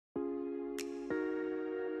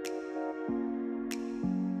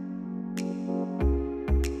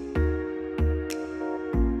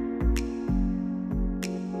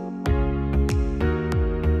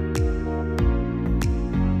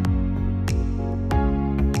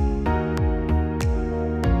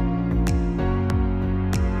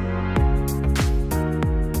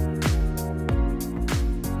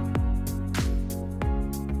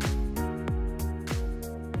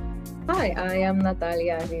am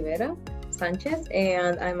Natalia Rivera Sanchez,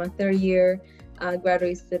 and I'm a third year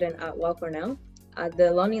graduate student at Weill Cornell. The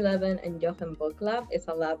Levin and Dr. book lab is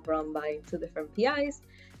a lab run by two different PIs,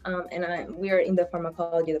 and we are in the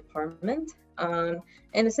pharmacology department. And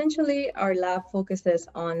essentially, our lab focuses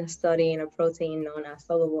on studying a protein known as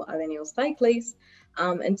soluble adenylyl cyclase,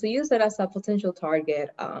 and to use it as a potential target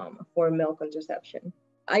for male contraception.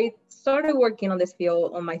 I started working on this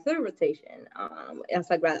field on my third rotation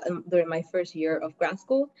during my first year of grad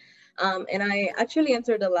school. And I actually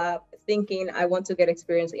entered the lab thinking I want to get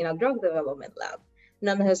experience in a drug development lab.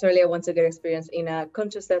 Not necessarily I want to get experience in a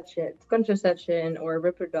contraception or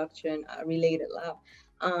reproduction related lab.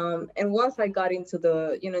 And once I got into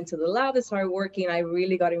the lab and started working, I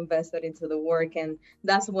really got invested into the work, and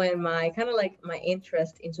that's when my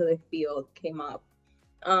interest into the field came up.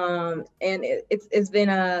 And it's been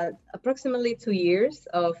approximately 2 years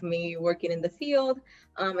of me working in the field,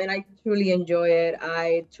 and I truly enjoy it.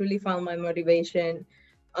 I truly found my motivation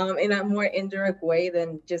in a more indirect way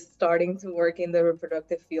than just starting to work in the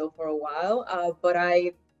reproductive field for a while. But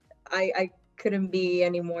I couldn't be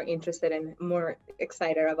any more interested and more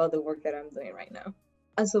excited about the work that I'm doing right now.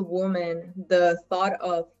 As a woman, the thought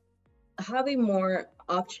of having more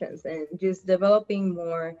options and just developing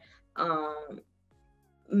more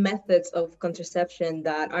methods of contraception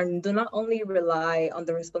that do not only rely on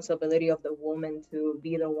the responsibility of the woman to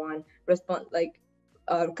be the one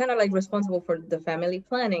responsible for the family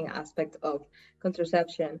planning aspect of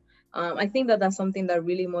contraception. I think that that's something that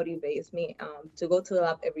really motivates me to go to the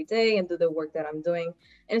lab every day and do the work that I'm doing.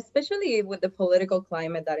 And especially with the political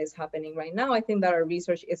climate that is happening right now, I think that our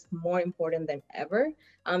research is more important than ever.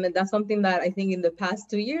 And that's something that I think in the past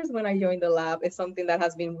 2 years when I joined the lab is something that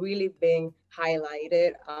has been really being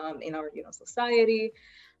highlighted in our society.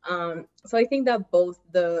 So I think that both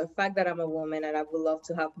the fact that I'm a woman and I would love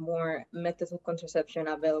to have more methods of contraception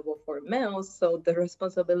available for males, so the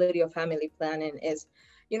responsibility of family planning is,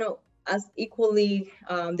 as equally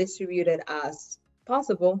distributed as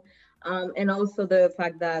possible. And also the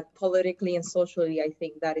fact that politically and socially, I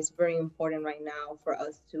think that is very important right now for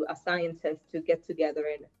us as scientists to get together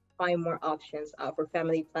and find more options for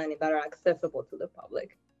family planning that are accessible to the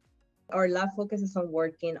public. Our lab focuses on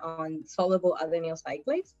working on soluble adenylyl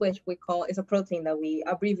cyclase, which is a protein that we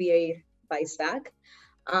abbreviate by SAC.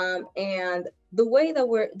 And the way that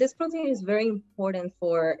this protein is very important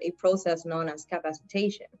for a process known as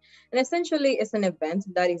capacitation. And essentially it's an event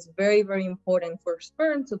that is very, very important for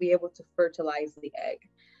sperm to be able to fertilize the egg.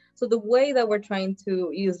 So the way that we're trying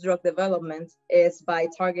to use drug development is by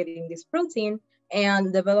targeting this protein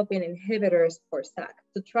and developing inhibitors for SAC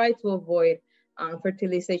to try to avoid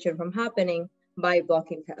fertilization from happening by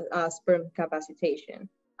blocking sperm capacitation.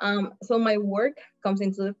 So my work comes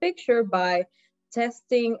into the picture by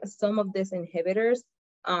testing some of these inhibitors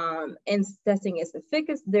and testing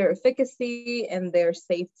their efficacy and their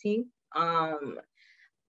safety. And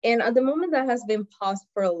at the moment that has been paused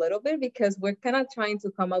for a little bit because we're kind of trying to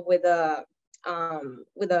come up with a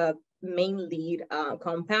main lead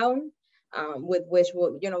compound with which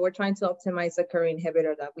we're trying to optimize the current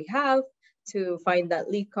inhibitor that we have to find that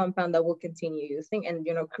lead compound that we'll continue using and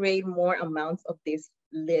create more amounts of this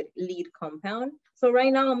lead compound. So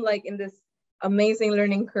right now I'm like in this amazing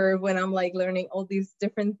learning curve when I'm like learning all these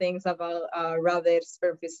different things about rabbit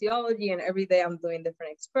sperm physiology, and every day I'm doing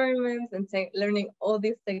different experiments and learning all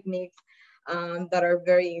these techniques that are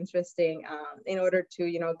very interesting in order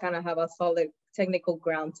to kind of have a solid technical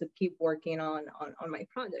ground to keep working on my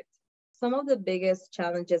project. Some of the biggest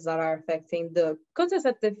challenges that are affecting the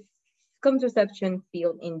contraception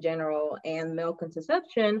field in general and male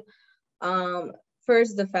contraception.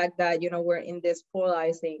 First, the fact that we're in this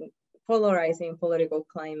polarizing political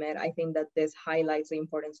climate. I think that this highlights the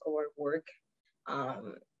importance of our work.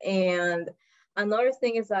 And another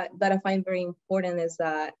thing is that I find very important is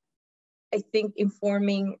that I think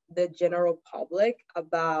informing the general public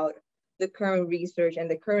about the current research and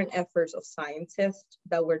the current efforts of scientists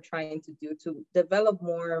that we're trying to do to develop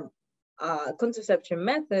more contraception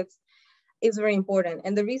methods is very important.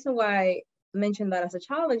 And the reason why I mentioned that as a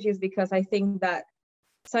challenge is because I think that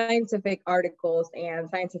scientific articles and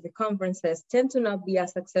scientific conferences tend to not be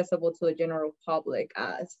as accessible to the general public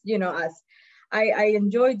as I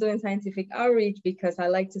enjoy doing scientific outreach because I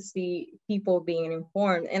like to see people being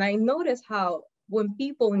informed. And I notice how when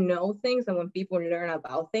people know things and when people learn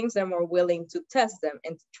about things, they're more willing to test them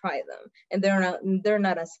and to try them. And they're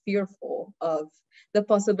not as fearful of the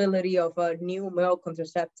possibility of a new male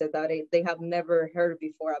contraceptive that they have never heard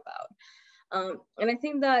before about. And I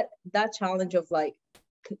think that challenge of like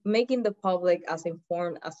making the public as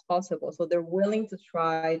informed as possible, so they're willing to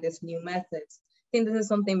try these new methods. I think this is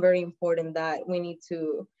something very important that we need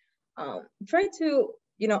to try to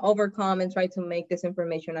overcome and try to make this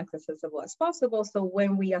information as accessible as possible. So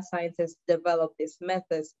when we as scientists develop these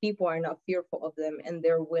methods, people are not fearful of them and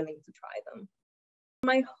they're willing to try them.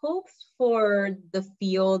 My hopes for the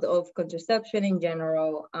field of contraception in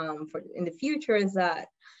general for in the future is that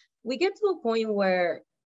we get to a point where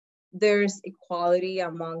there's equality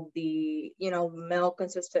among the male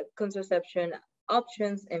contraception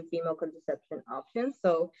options and female contraception options.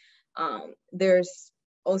 So there's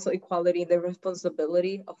also equality in the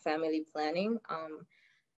responsibility of family planning.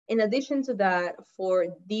 In addition to that, for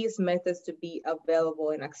these methods to be available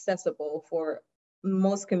and accessible for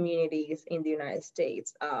most communities in the United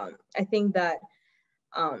States, I think that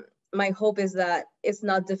my hope is that it's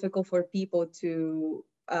not difficult for people to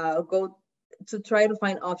go to try to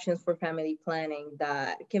find options for family planning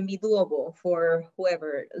that can be doable for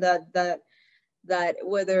whoever, that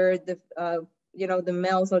whether the the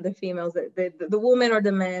males or the females, the women or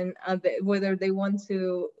the men, whether they want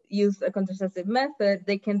to use a contraceptive method,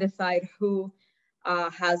 they can decide who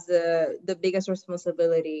has the biggest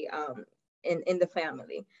responsibility in the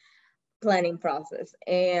family planning process.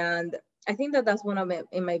 And I think that that's one of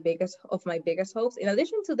my biggest hopes. In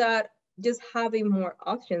addition to that, just having more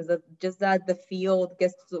options, that the field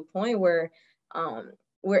gets to the point where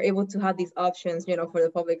we're able to have these options, for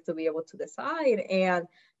the public to be able to decide. And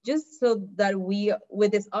just so that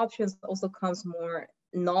with these options also comes more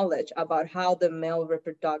knowledge about how the male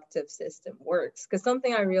reproductive system works. Because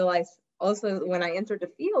something I realized also when I entered the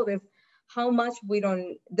field is how much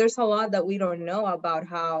there's a lot that we don't know about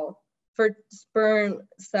how the sperm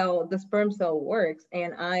cell works.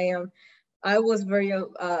 And I was very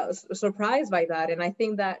surprised by that. And I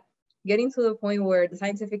think that getting to the point where the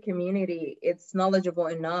scientific community is knowledgeable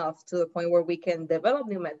enough to the point where we can develop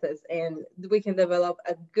new methods and we can develop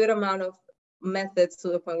a good amount of methods to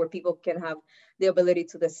the point where people can have the ability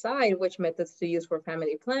to decide which methods to use for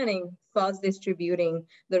family planning, thus distributing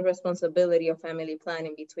the responsibility of family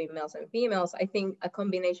planning between males and females. I think a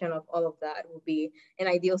combination of all of that would be an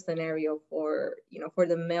ideal scenario for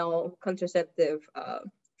the male contraceptive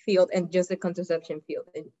field and just the contraception field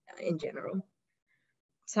in general.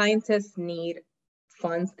 Scientists need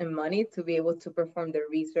funds and money to be able to perform their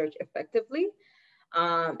research effectively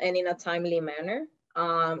and in a timely manner.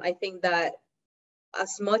 I think that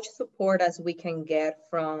as much support as we can get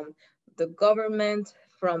from the government,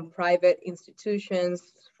 from private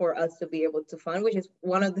institutions, for us to be able to fund, which is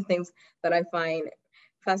one of the things that I find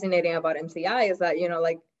fascinating about MCI, is that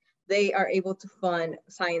they are able to fund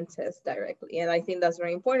scientists directly. And I think that's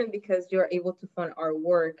very important because you're able to fund our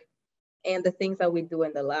work and the things that we do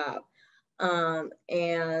in the lab.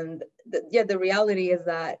 And the reality is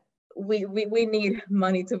that we need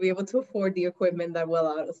money to be able to afford the equipment that will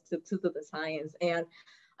allow us to do the science. And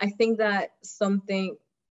I think that something,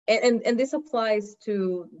 and this applies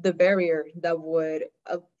to the barrier that would,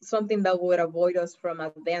 something that would avoid us from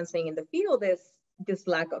advancing in the field, is this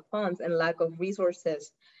lack of funds and lack of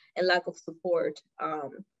resources and lack of support.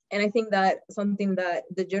 And I think that something that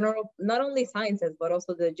the general, not only scientists, but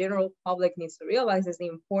also the general public needs to realize is the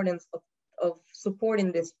importance of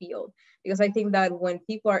supporting this field. Because I think that when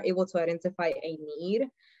people are able to identify a need,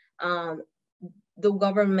 the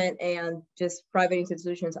government and just private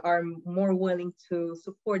institutions are more willing to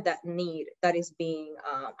support that need that is being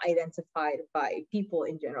identified by people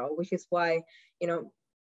in general, which is why,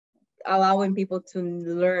 allowing people to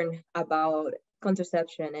learn about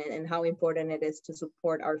contraception and how important it is to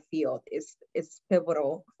support our field is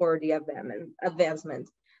pivotal for the advancement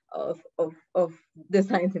of the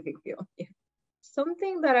scientific field. Yeah.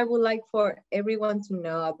 Something that I would like for everyone to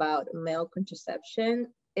know about male contraception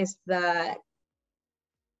is that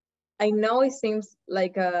I know it seems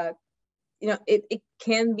like it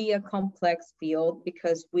can be a complex field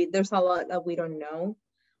because there's a lot that we don't know,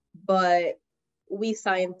 but we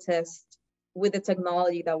scientists, with the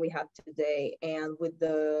technology that we have today and with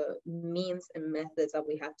the means and methods that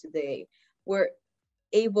we have today, we're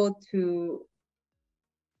able to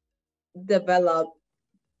develop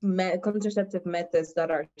contraceptive methods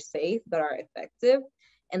that are safe, that are effective,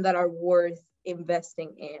 and that are worth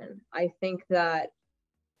investing in. I think that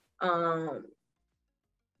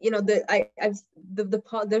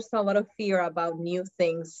there's a lot of fear about new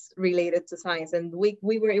things related to science, and we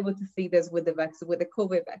were able to see this with the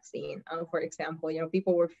COVID vaccine, for example.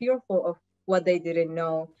 People were fearful of what they didn't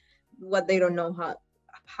know, what they don't know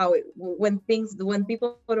when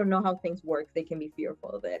people don't know how things work, they can be fearful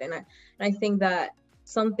of it. And I think that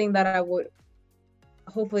something that I would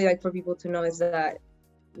hopefully like for people to know is that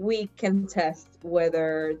we can test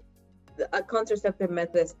whether a contraceptive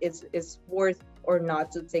method is worth or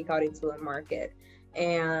not to take out into the market,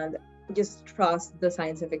 and just trust the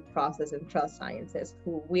scientific process and trust scientists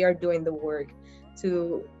who we are doing the work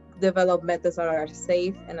to develop methods that are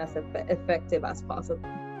safe and as effective as possible.